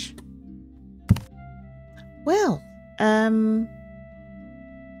 codfish. Well, no,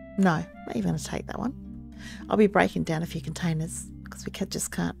 not even going to take that one. I'll be breaking down a few containers because we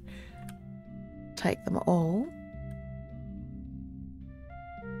just can't take them all.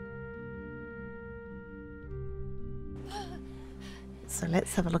 So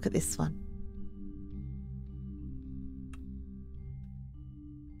let's have a look at this one.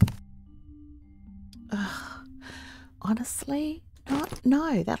 Ugh. Honestly,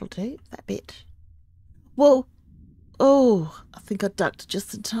 no, that'll do, that bit. Whoa! Oh, I think I ducked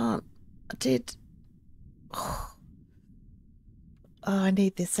just in time. I did. Oh, I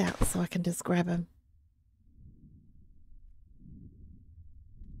need this out so I can just grab him.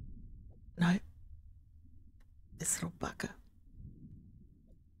 No. This little bugger.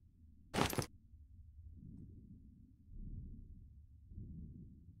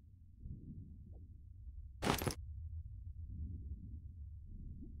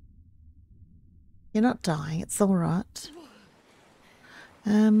 You're not dying, it's all right.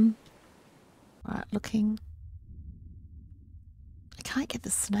 Right, looking. I can't get the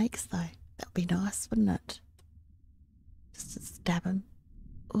snakes though. That would be nice, wouldn't it? Just to stab him.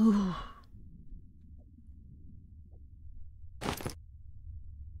 Ooh.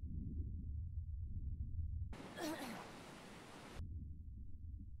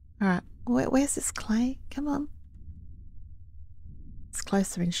 Alright, where's this clay? Come on. It's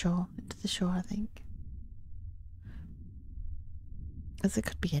closer inshore, into the shore, I think. Because it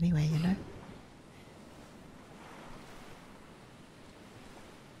could be anywhere, you know.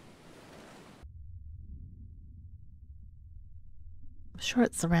 I'm sure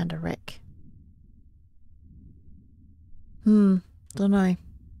it's around a wreck. Don't know.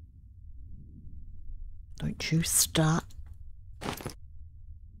 Don't you start.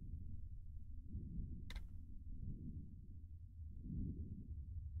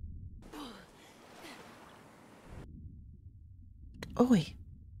 Oi.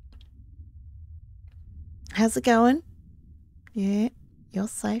 How's it going? Yeah, you're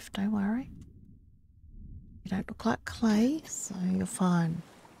safe, don't worry. You don't look like clay, so you're fine.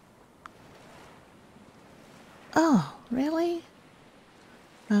 Oh, really?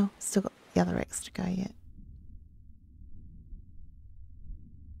 Oh, still got the other X to go yet.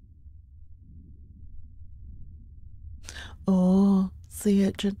 Oh, sea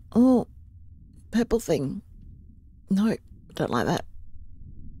urchin. Oh, purple thing. No, don't like that.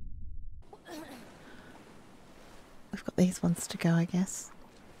 We've got these ones to go, I guess.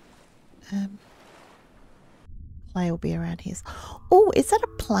 Clay will be around here. Oh, is that a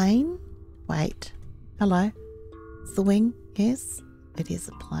plane? Wait. Hello? It's the wing? Yes? It is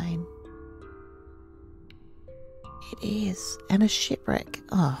a plane. It is. And a shipwreck.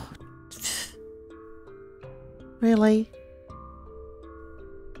 Oh. Really?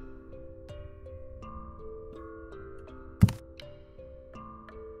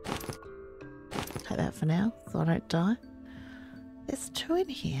 Take that for now, so I don't die. There's two in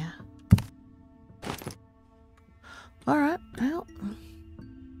here. Alright, well.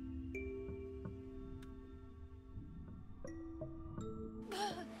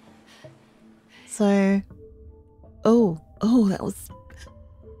 So, oh, that was,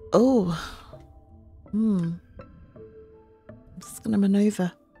 I'm just gonna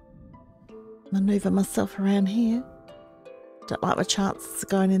maneuver myself around here. Don't like my chances of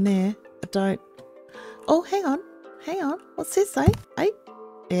going in there. I don't. Oh, hang on, what's this, eh?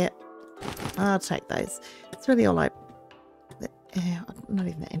 Yeah, I'll take those. It's really all like, yeah, I'm not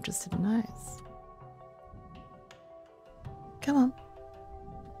even that interested in those. Come on.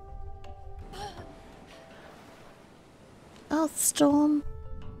 Oh, storm.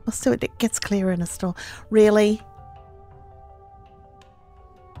 I'll see what it gets clearer in a storm. Really?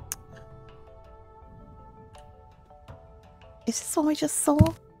 Is this what we just saw?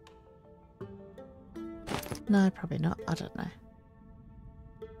 No, probably not. I don't know.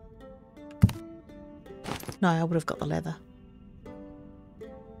 No, I would have got the leather.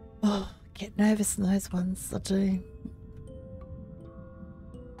 Oh, get nervous in those ones. I do.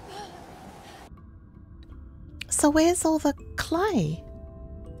 So where's all the clay?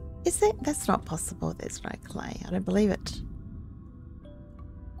 Is there? That's not possible. There's no clay. I don't believe it.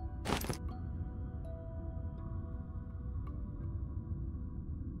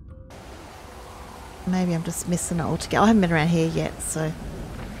 Maybe I'm just missing it altogether. I haven't been around here yet, so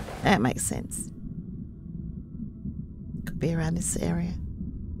that makes sense. Could be around this area.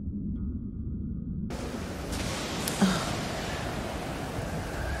 Oh.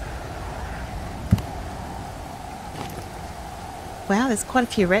 Wow, there's quite a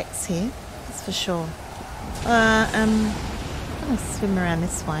few wrecks here. That's for sure. I'm gonna swim around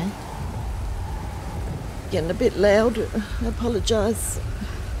this way. Getting a bit loud. I apologise.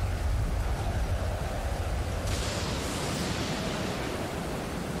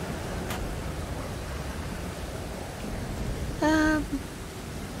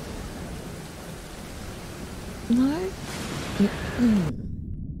 No?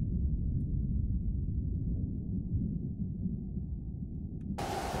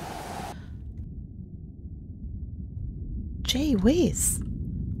 Gee whiz.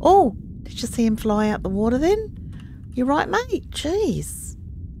 Oh, did you see him fly out the water then? You're right, mate. Jeez.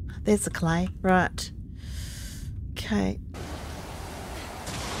 There's the clay. Right. Okay.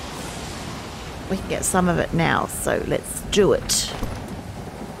 We can get some of it now, so let's do it.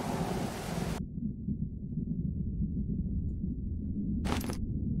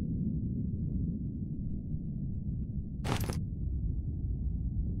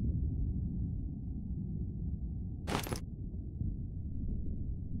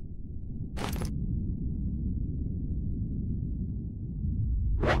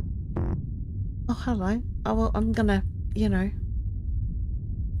 Oh, hello. Oh, well, I'm gonna, you know.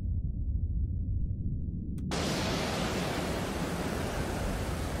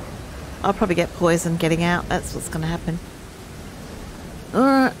 I'll probably get poisoned getting out. That's what's gonna happen.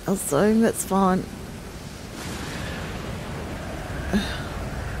 Alright, I'll assume that's fine.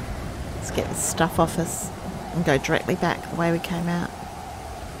 Let's get this stuff off us and go directly back the way we came out.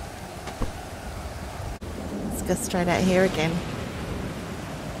 Let's go straight out here again.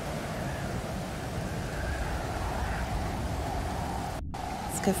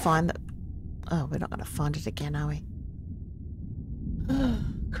 Let's go find the... Oh, we're not going to find it again, are we?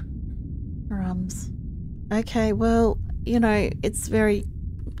 Crumbs. Okay, well, you know, it's very...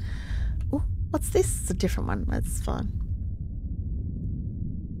 Ooh, what's this? It's a different one. That's fine.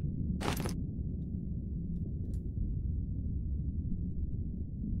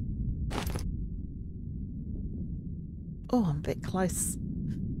 Oh, I'm a bit close.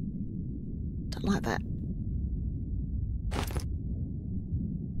 Don't like that.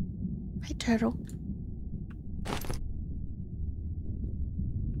 Hey, turtle.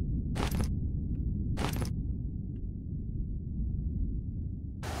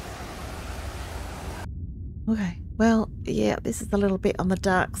 Okay, well, yeah, this is a little bit on the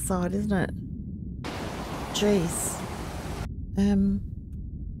dark side, isn't it? Jeez.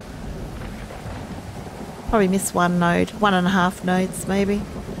 Probably missed one node, 1.5 nodes maybe,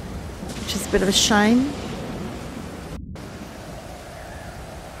 which is a bit of a shame.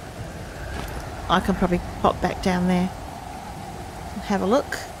 I can probably pop back down there and have a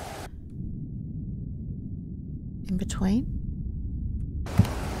look in between.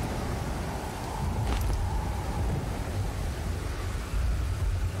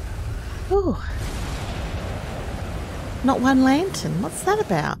 Ooh. Not one lantern. What's that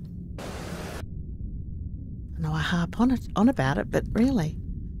about? I know I harp on about it, but really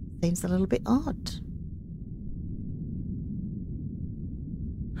seems a little bit odd.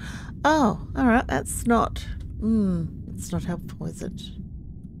 Oh, all right. That's not. It's not helpful, is it?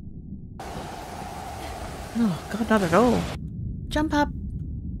 Oh God, not at all. Jump up.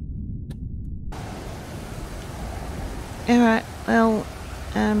 All right. Well,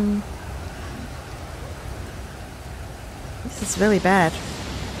 this is really bad.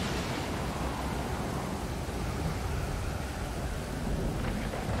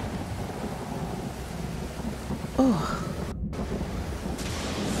 Oh.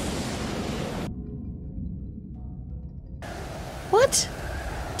 What?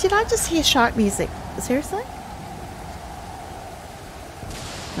 Did I just hear shark music? Seriously?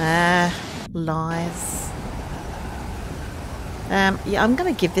 Ah, lies. Yeah, I'm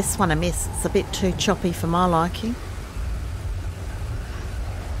going to give this one a miss. It's a bit too choppy for my liking.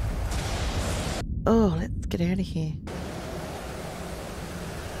 Oh, let's get out of here.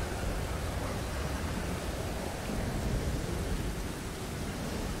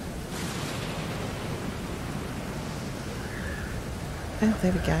 Oh,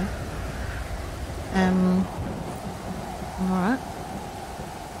 there we go. Alright.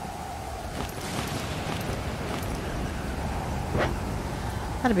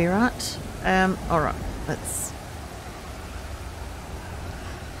 That'll be right. Alright, let's...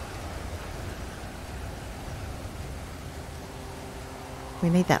 We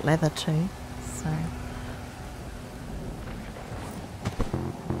need that leather too, so...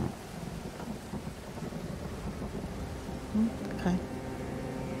 Okay.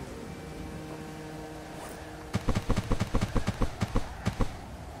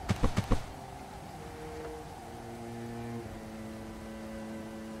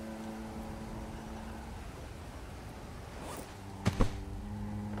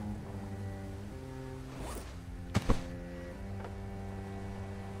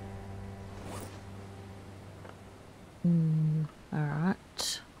 All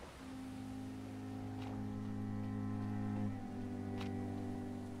right.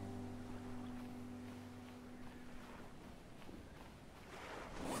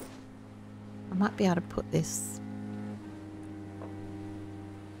 I might be able to put this.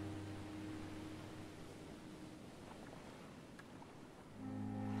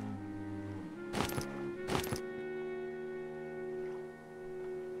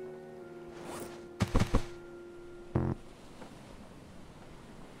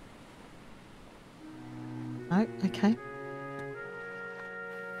 No, okay.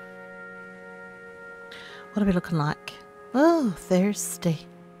 What are we looking like? Oh, thirsty.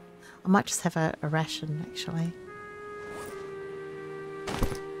 I might just have a ration, actually.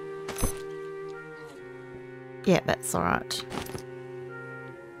 Yeah, that's alright.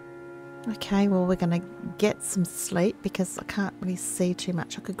 Okay, well, we're going to get some sleep because I can't really see too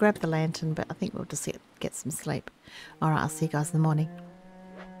much. I could grab the lantern, but I think we'll just get some sleep. Alright, I'll see you guys in the morning.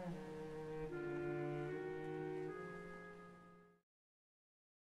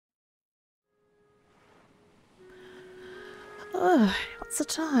 Oh, what's the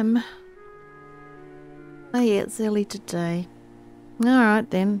time? Oh yeah, it's early today. Alright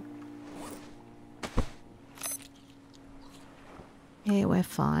then. Yeah, we're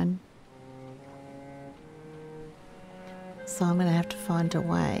fine. So I'm going to have to find a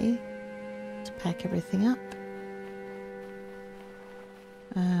way to pack everything up.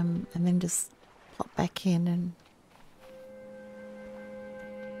 And then just pop back in and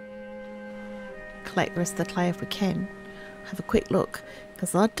collect the rest of the clay if we can. Have a quick look,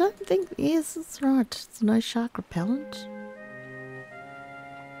 because I don't think, yes, that's right, it's no shark repellent.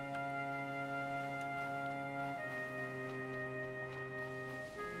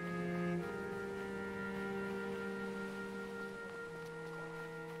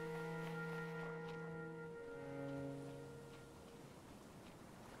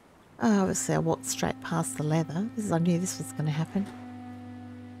 Oh, obviously I walked straight past the leather, because I knew this was going to happen.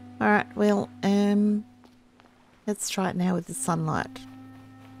 Alright, well, let's try it now with the sunlight.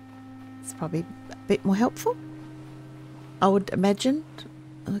 It's probably a bit more helpful, I would imagine.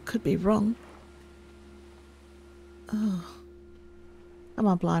 I could be wrong. Oh. Come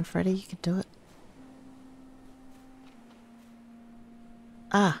on, Blind Freddy, you can do it.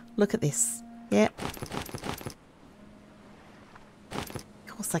 Ah, look at this. Yep. Of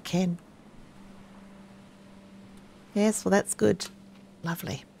course I can. Yes, well that's good.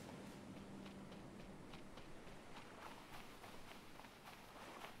 Lovely.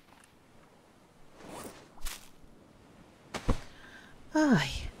 Oh.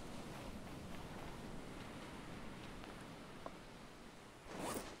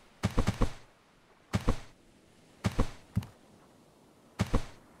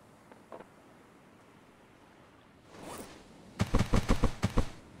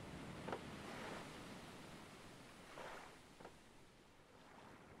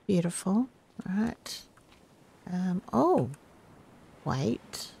 Beautiful. All right. Oh,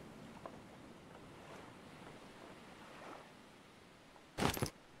 wait.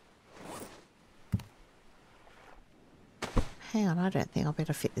 Hang on, I don't think I'll be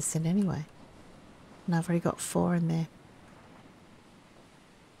able to fit this in anyway. And I've already got 4 in there.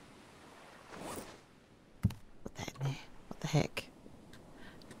 Put that in there. What the heck?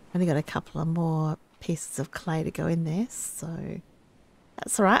 Only got a couple of more pieces of clay to go in there, so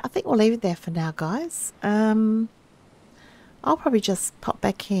that's alright. I think we'll leave it there for now, guys. I'll probably just pop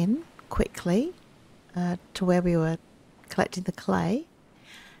back in quickly to where we were collecting the clay,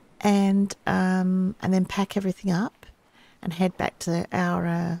 and then pack everything up and head back to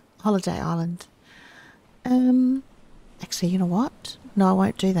our holiday island. Actually, you know what? No, I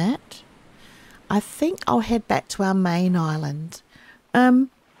won't do that. I think I'll head back to our main island and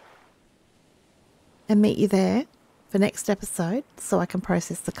meet you there for next episode, so I can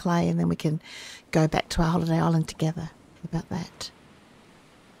process the clay and then we can go back to our holiday island together. How about that?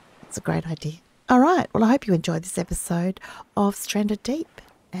 That's a great idea. All right, well, I hope you enjoyed this episode of Stranded Deep,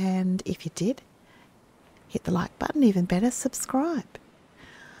 and if you did, hit the like button. Even better, subscribe.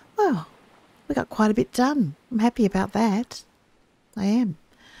 Well, we got quite a bit done. I'm happy about that. I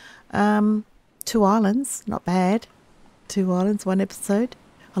am. 2 islands, not bad. 2 islands, 1 episode.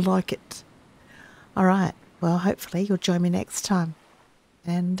 I like it. All right. Well, hopefully you'll join me next time,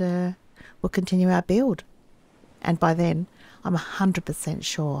 and we'll continue our build. And by then, I'm 100%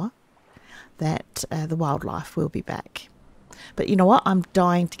 sure that the wildlife will be back. But you know what? I'm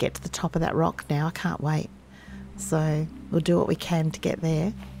dying to get to the top of that rock now. I can't wait. So we'll do what we can to get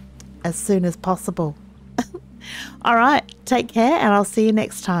there as soon as possible. All right. Take care, and I'll see you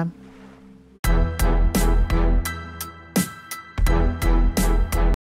next time.